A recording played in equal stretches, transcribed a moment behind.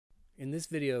In this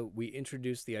video, we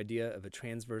introduce the idea of a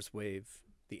transverse wave,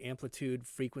 the amplitude,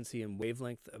 frequency, and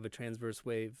wavelength of a transverse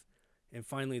wave, and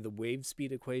finally the wave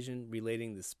speed equation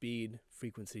relating the speed,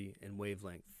 frequency, and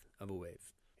wavelength of a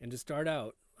wave. And to start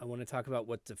out, I want to talk about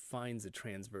what defines a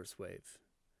transverse wave.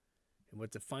 And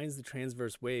what defines the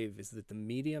transverse wave is that the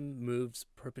medium moves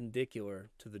perpendicular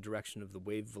to the direction of the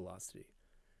wave velocity.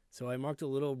 So I marked a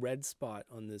little red spot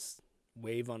on this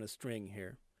wave on a string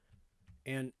here.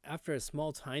 And after a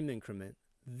small time increment,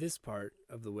 this part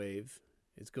of the wave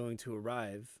is going to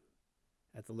arrive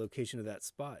at the location of that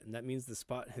spot. And that means the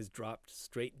spot has dropped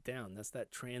straight down. That's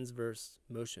that transverse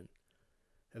motion.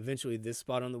 Eventually, this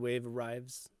spot on the wave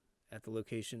arrives at the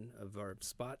location of our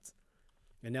spots.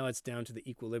 And now it's down to the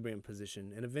equilibrium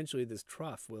position. And eventually, this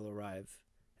trough will arrive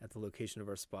at the location of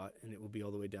our spot, and it will be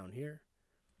all the way down here.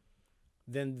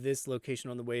 Then this location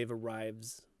on the wave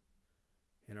arrives,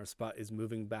 and our spot is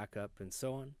moving back up, and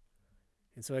so on.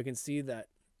 And so I can see that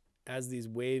as these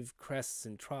wave crests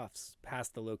and troughs pass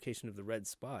the location of the red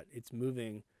spot, it's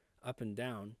moving up and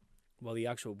down while the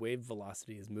actual wave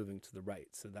velocity is moving to the right.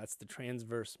 So that's the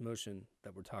transverse motion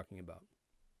that we're talking about.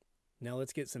 Now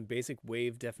let's get some basic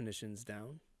wave definitions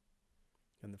down.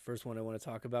 And the first one I want to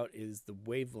talk about is the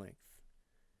wavelength.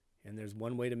 And there's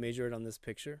one way to measure it on this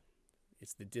picture.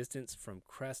 It's the distance from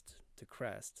crest to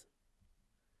crest.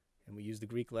 And we use the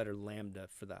Greek letter lambda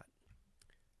for that.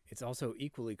 It's also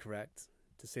equally correct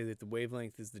to say that the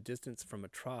wavelength is the distance from a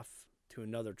trough to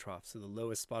another trough, so the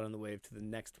lowest spot on the wave to the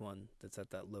next one that's at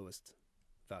that lowest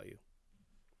value.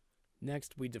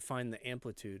 Next, we define the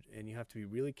amplitude, and you have to be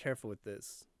really careful with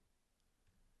this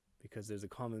because there's a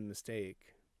common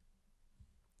mistake.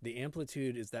 The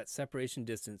amplitude is that separation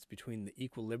distance between the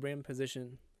equilibrium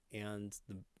position and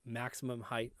the maximum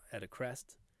height at a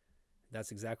crest.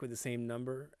 That's exactly the same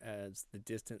number as the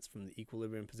distance from the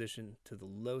equilibrium position to the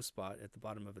low spot at the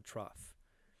bottom of a trough.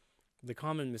 The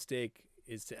common mistake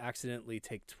is to accidentally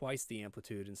take twice the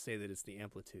amplitude and say that it's the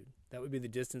amplitude. That would be the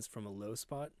distance from a low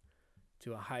spot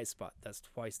to a high spot. That's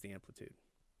twice the amplitude.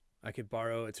 I could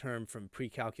borrow a term from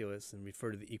pre-calculus and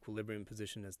refer to the equilibrium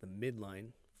position as the midline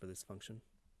for this function.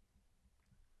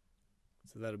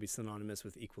 So that'll be synonymous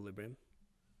with equilibrium.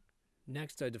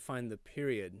 Next, I define the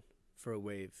period for a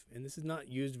wave. And this is not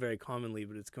used very commonly,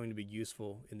 but it's going to be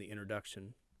useful in the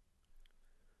introduction.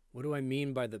 What do I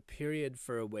mean by the period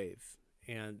for a wave?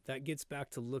 And that gets back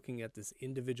to looking at this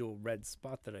individual red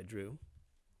spot that I drew.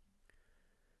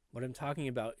 What I'm talking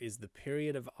about is the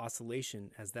period of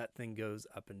oscillation as that thing goes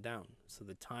up and down. So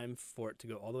the time for it to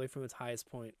go all the way from its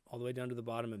highest point, all the way down to the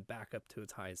bottom and back up to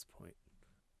its highest point.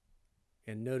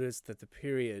 And notice that the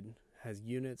period has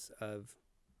units of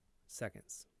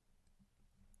seconds.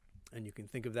 And you can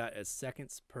think of that as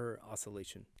seconds per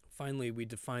oscillation. Finally, we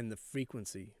define the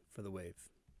frequency for the wave.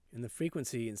 And the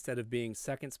frequency, instead of being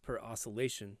seconds per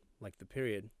oscillation, like the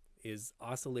period, is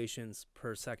oscillations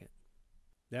per second.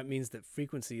 That means that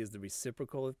frequency is the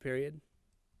reciprocal of period,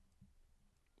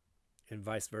 and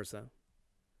vice versa.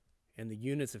 And the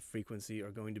units of frequency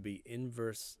are going to be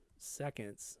inverse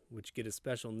seconds, which get a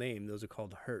special name. Those are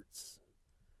called hertz.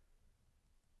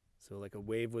 So like a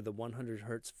wave with a 100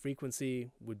 hertz frequency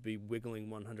would be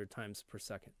wiggling 100 times per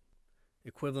second.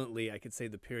 Equivalently, I could say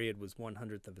the period was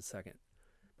 1/100th of a second.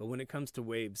 But when it comes to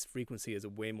waves, frequency is a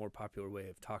way more popular way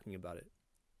of talking about it.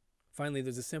 Finally,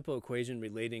 there's a simple equation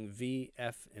relating V,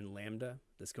 F, and lambda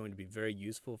that's going to be very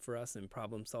useful for us in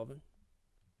problem solving.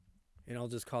 And I'll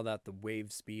just call that the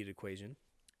wave speed equation.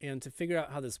 And to figure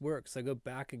out how this works, I go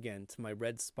back again to my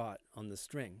red spot on the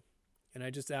string. And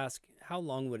I just ask, how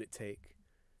long would it take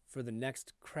for the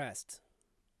next crest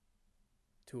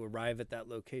to arrive at that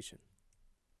location?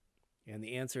 And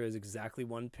the answer is exactly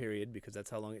one period, because that's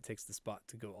how long it takes the spot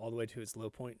to go all the way to its low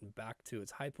point and back to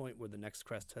its high point where the next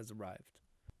crest has arrived.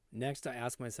 Next, I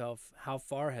ask myself, how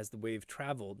far has the wave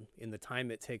traveled in the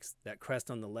time it takes that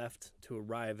crest on the left to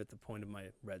arrive at the point of my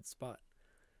red spot?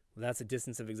 Well, that's a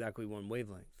distance of exactly one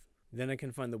wavelength. Then I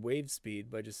can find the wave speed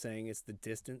by just saying it's the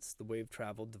distance the wave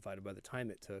traveled divided by the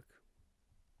time it took.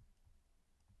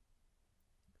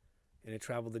 And it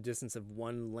traveled the distance of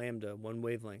one lambda, one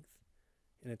wavelength,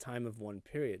 in a time of one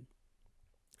period.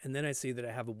 And then I see that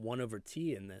I have a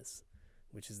 1/t in this,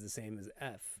 which is the same as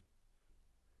f.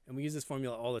 And we use this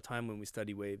formula all the time when we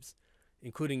study waves,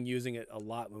 including using it a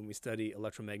lot when we study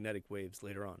electromagnetic waves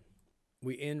later on.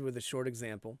 We end with a short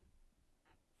example.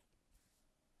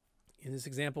 In this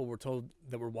example, we're told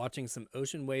that we're watching some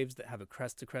ocean waves that have a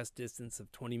crest-to-crest distance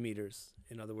of 20 meters.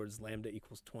 In other words, lambda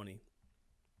equals 20.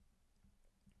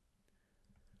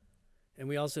 And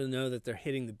we also know that they're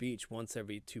hitting the beach once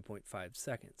every 2.5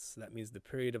 seconds. So that means the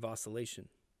period of oscillation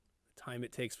the time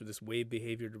it takes for this wave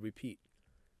behavior to repeat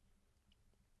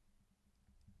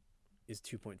is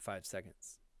 2.5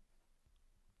 seconds.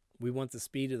 We want the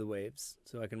speed of the waves,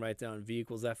 so I can write down v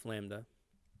equals f lambda.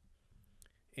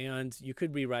 And you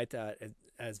could rewrite that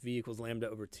as v equals lambda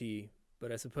over t,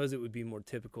 but I suppose it would be more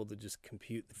typical to just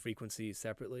compute the frequency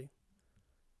separately.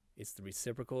 It's the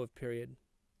reciprocal of period.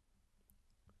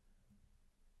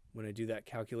 When I do that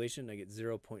calculation, I get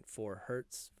 0.4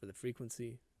 hertz for the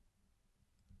frequency.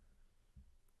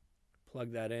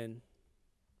 Plug that in.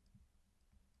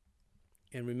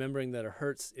 And remembering that a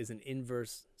hertz is an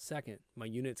inverse second, my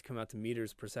units come out to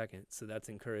meters per second, so that's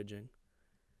encouraging.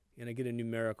 And I get a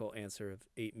numerical answer of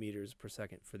 8 meters per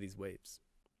second for these waves.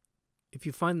 If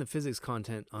you find the physics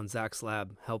content on Zach's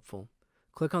Lab helpful,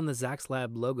 click on the Zach's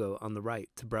Lab logo on the right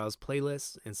to browse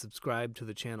playlists and subscribe to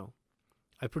the channel.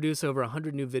 I produce over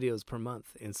 100 new videos per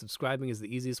month, and subscribing is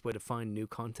the easiest way to find new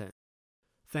content.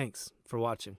 Thanks for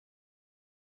watching.